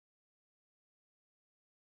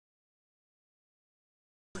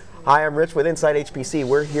Hi, I'm Rich with Inside HPC.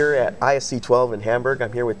 We're here at ISC 12 in Hamburg.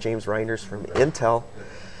 I'm here with James Reinders from Intel.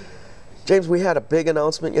 James, we had a big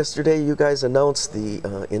announcement yesterday. You guys announced the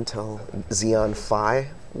Intel Xeon Phi.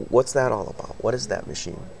 What's that all about? What is that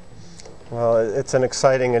machine? Well, it's an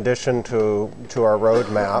exciting addition to our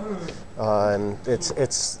roadmap, and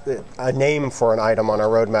it's a name for an item on our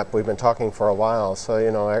roadmap we've been talking for a while. So,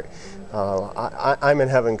 you know, I'm in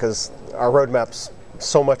heaven because our roadmap's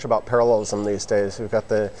so much about parallelism these days. We've got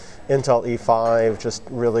the Intel E5 just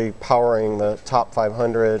really powering the top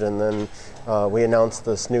 500, and then we announced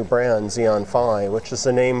this new brand, Xeon Phi, which is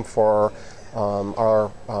the name for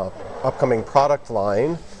our upcoming product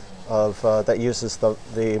line that uses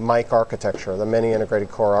the mic architecture, the many integrated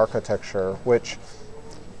core architecture, which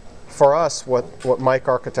for us, what mic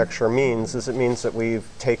architecture means is it means that we've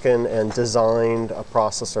taken and designed a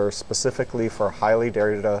processor specifically for highly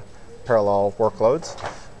data parallel workloads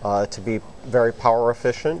to be very power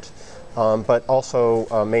efficient, but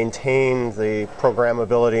also maintain the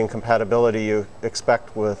programmability and compatibility you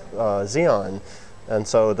expect with Xeon. And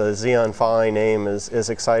so the Xeon Phi name is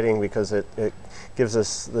exciting because it gives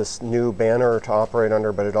us this new banner to operate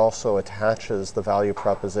under, but it also attaches the value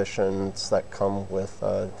propositions that come with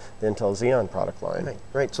the Intel Xeon product line.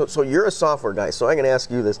 Right. So you're a software guy, so I'm going to ask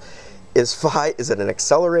you this. Is Phi, is it an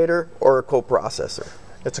accelerator or a coprocessor?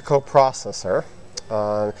 It's a coprocessor.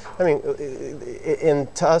 I mean,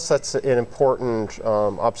 to us, that's an important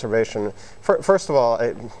observation. First of all,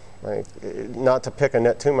 not to pick a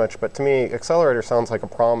nit too much, but to me, accelerator sounds like a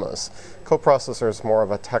promise. Coprocessor is more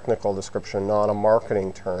of a technical description, not a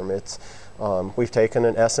marketing term. It's we've taken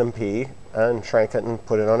an SMP and shrank it and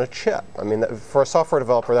put it on a chip. I mean, for a software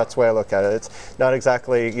developer, that's the way I look at it. It's not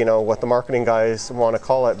exactly, you know, what the marketing guys want to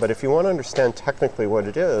call it, but if you want to understand technically what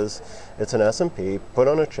it is, it's an SMP put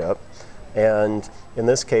on a chip, and in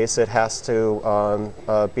this case, it has to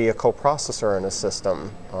be a coprocessor in a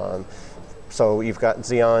system. So you've got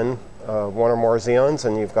Xeon, one or more Xeons,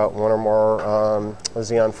 and you've got one or more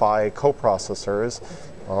Xeon Phi coprocessors,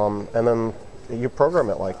 and then you program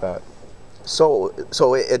it like that. So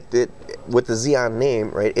it with the Xeon name,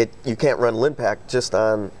 right? You can't run Linpack just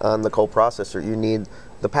on the coprocessor. You need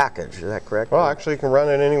the package. Is that correct? Well, actually, you can run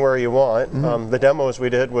it anywhere you want. Mm-hmm. The demos we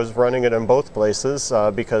did was running it in both places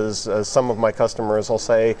because some of my customers will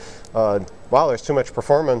say, "Wow, there's too much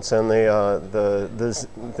performance in the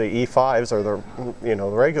E5s or the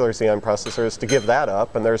regular Xeon processors to give that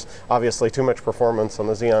up, and there's obviously too much performance on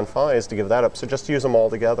the Xeon Phis to give that up. So just use them all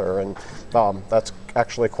together, and that's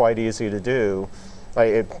actually quite easy to do."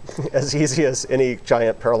 As easy as any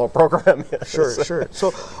giant parallel program is. Sure.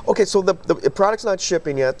 So, okay, so the product's not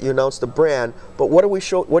shipping yet. You announced the brand, but what are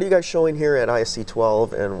you guys showing here at ISC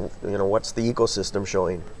 12, and what's the ecosystem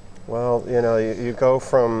showing? Well, you go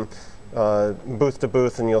from booth to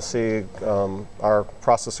booth, and you'll see our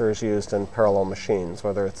processors used in parallel machines,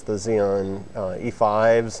 whether it's the Xeon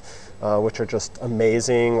E5s, which are just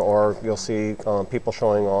amazing, or you'll see people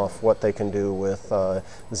showing off what they can do with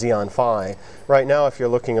Xeon Phi. Right now, if you're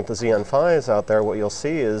looking at the Xeon Phis out there, what you'll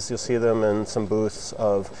see them in some booths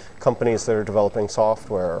of companies that are developing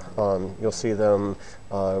software. You'll see them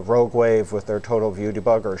Rogue Wave with their Total View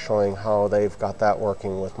debugger showing how they've got that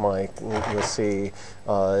working with mic. You'll see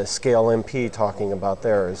Scale MP talking about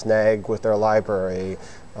theirs, NAG with their library,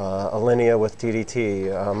 Alinea with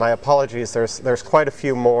TDT. My apologies, there's quite a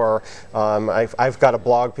few more. I've got a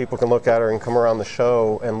blog people can look at or can come around the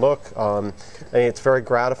show and look. And it's very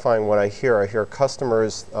gratifying what I hear. I hear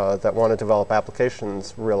customers that want to develop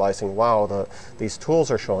applications realizing, wow, these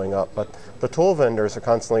tools are showing up. But the tool vendors are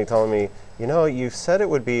constantly telling me, you said it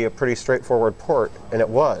would be a pretty straightforward port, and it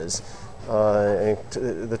was.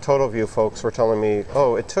 The Total View folks were telling me,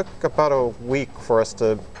 it took about a week for us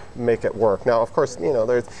to make it work. Now, of course,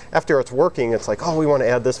 after it's working, it's like, we want to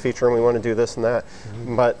add this feature and we want to do this and that.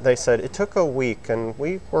 Mm-hmm. But they said it took a week, and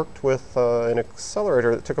we worked with an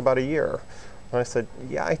accelerator that took about a year. And I said,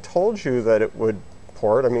 yeah, I told you that it would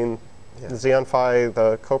port. I mean, the Xeon Phi,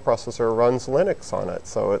 the coprocessor, runs Linux on it,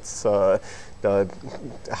 so it's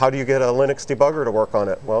how do you get a Linux debugger to work on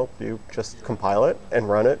it? Well, you just compile it and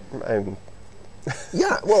run it. And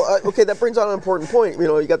yeah, well, okay, that brings out an important point.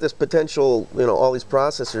 You got this potential, all these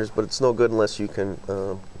processors, but it's no good unless you can,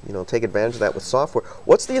 take advantage of that with software.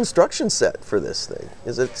 What's the instruction set for this thing?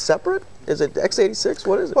 Is it separate? Is it x86?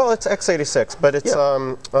 What is it? Well, it's x86, but it's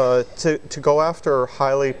to go after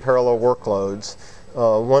highly parallel workloads.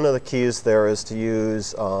 One of the keys there is to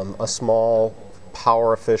use a small,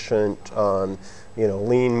 power efficient,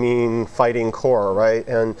 lean, mean, fighting core, right?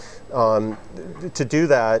 And to do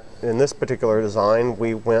that, in this particular design,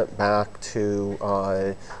 we went back to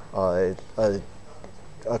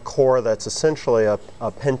a core that's essentially a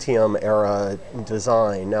Pentium era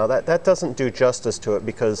design. Now that doesn't do justice to it,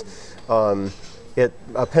 because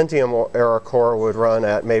a Pentium era core would run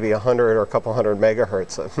at maybe 100 or a couple hundred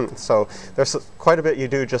megahertz. So there's quite a bit you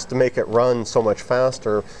do just to make it run so much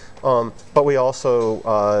faster. But we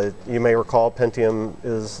also, you may recall, Pentium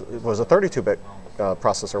was a 32-bit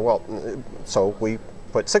processor. Well, so we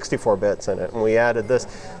put 64 bits in it, and we added this.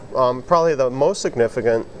 Probably the most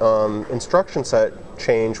significant instruction set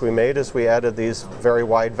change we made is we added these very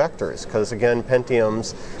wide vectors, because again,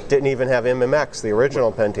 Pentiums didn't even have MMX, the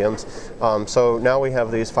original Pentiums. So now we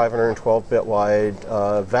have these 512-bit wide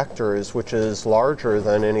vectors, which is larger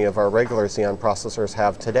than any of our regular Xeon processors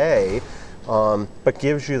have today, but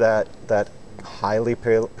gives you that highly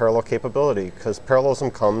parallel capability, because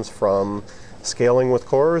parallelism comes from scaling with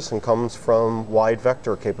cores and comes from wide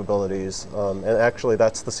vector capabilities, and actually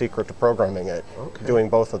that's the secret to programming it, doing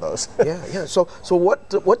both of those. Yeah. So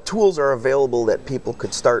what tools are available that people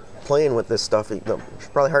could start playing with this stuff? It's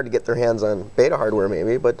probably hard to get their hands on beta hardware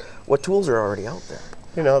maybe, but what tools are already out there?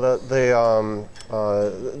 You know,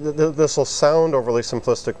 this will sound overly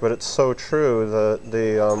simplistic, but it's so true.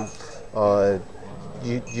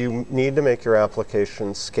 You need to make your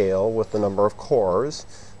application scale with the number of cores.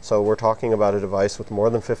 So we're talking about a device with more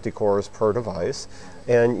than 50 cores per device,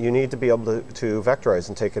 and you need to be able to vectorize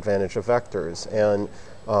and take advantage of vectors. And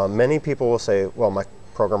many people will say, well, my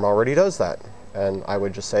program already does that. And I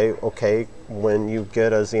would just say, okay, when you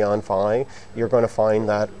get a Xeon Phi, you're going to find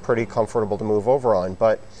that pretty comfortable to move over on.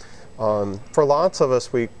 But for lots of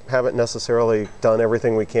us, we haven't necessarily done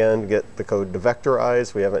everything we can to get the code to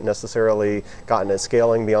vectorize. We haven't necessarily gotten it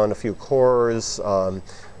scaling beyond a few cores.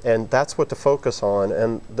 And that's what to focus on.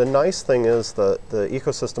 And the nice thing is the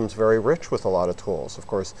ecosystem's very rich with a lot of tools. Of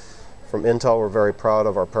course, from Intel, we're very proud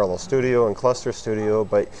of our Parallel Studio and Cluster Studio,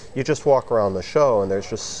 but you just walk around the show and there's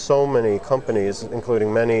just so many companies,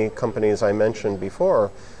 including many companies I mentioned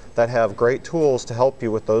before, that have great tools to help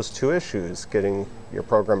you with those two issues, getting your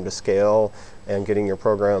program to scale and getting your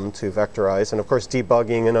program to vectorize, and of course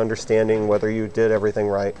debugging and understanding whether you did everything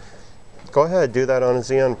right. Go ahead, do that on a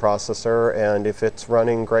Xeon processor, and if it's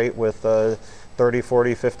running great with 30,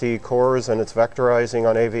 40, 50 cores and it's vectorizing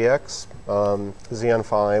on AVX, Xeon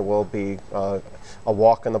Phi will be a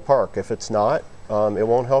walk in the park. If it's not, it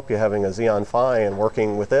won't help you having a Xeon Phi and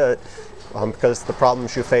working with it, because the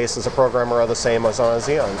problems you face as a programmer are the same as on a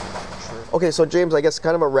Xeon. Okay, so James, I guess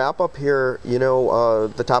kind of a wrap up here. You know,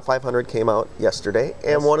 the top 500 came out yesterday,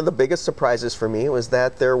 and one of the biggest surprises for me was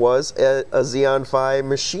that there was a Xeon Phi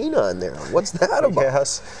machine on there. What's that about?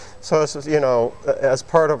 Yes, so you know, as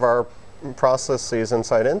part of our processes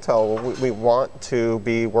inside Intel, we want to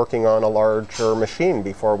be working on a larger machine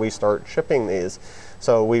before we start shipping these.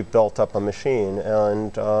 So we built up a machine,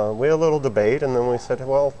 and we had a little debate, and then we said,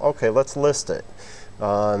 well, okay, let's list it.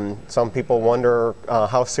 Some people wonder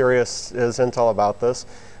how serious is Intel about this.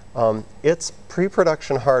 It's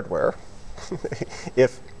pre-production hardware.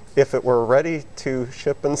 If it were ready to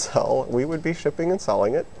ship and sell, we would be shipping and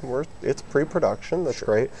selling it. It's pre-production, that's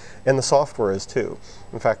great. And the software is too.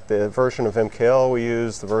 In fact, the version of MKL we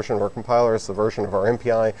use, the version of our compilers, the version of our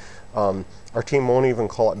MPI, our team won't even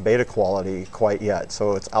call it beta quality quite yet,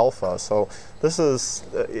 so it's alpha. So this is,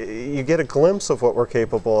 you get a glimpse of what we're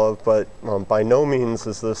capable of, but by no means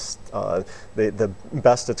is this the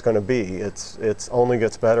best it's going to be. It's only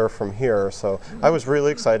gets better from here. So I was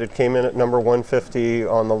really excited, came in at number 150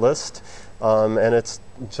 on the list, and it's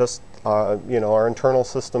just you know, our internal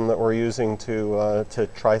system that we're using to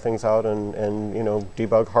try things out and you know,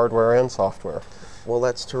 debug hardware and software. Well,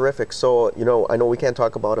 that's terrific. So, you know, I know we can't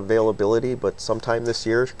talk about availability, but sometime this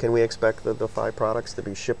year, can we expect the Phi products to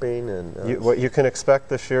be shipping? And what you can expect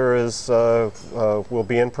this year is we'll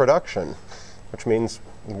be in production, which means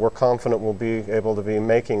we're confident we'll be able to be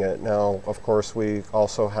making it. Now, of course, we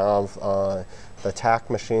also have the TAC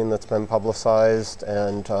machine that's been publicized,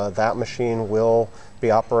 and that machine will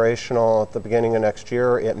be operational at the beginning of next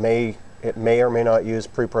year. It may or may not use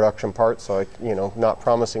pre-production parts, so you know, not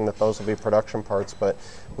promising that those will be production parts, but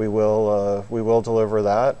we will deliver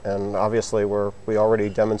that. And obviously, we already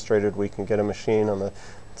demonstrated we can get a machine on the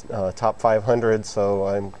top 500, so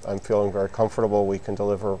I'm feeling very comfortable we can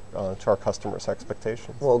deliver to our customers'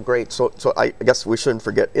 expectations. Well, great. So I guess we shouldn't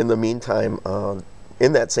forget. In the meantime,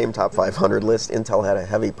 in that same top 500 list, Intel had a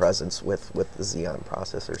heavy presence with the Xeon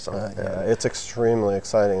processor. So yeah, it's extremely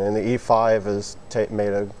exciting, and the E5 has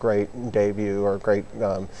made a great debut or a great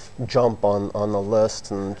jump on the list,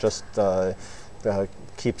 and just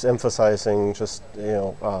keeps emphasizing just, you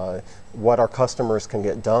know, what our customers can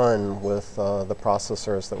get done with the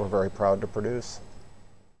processors that we're very proud to produce.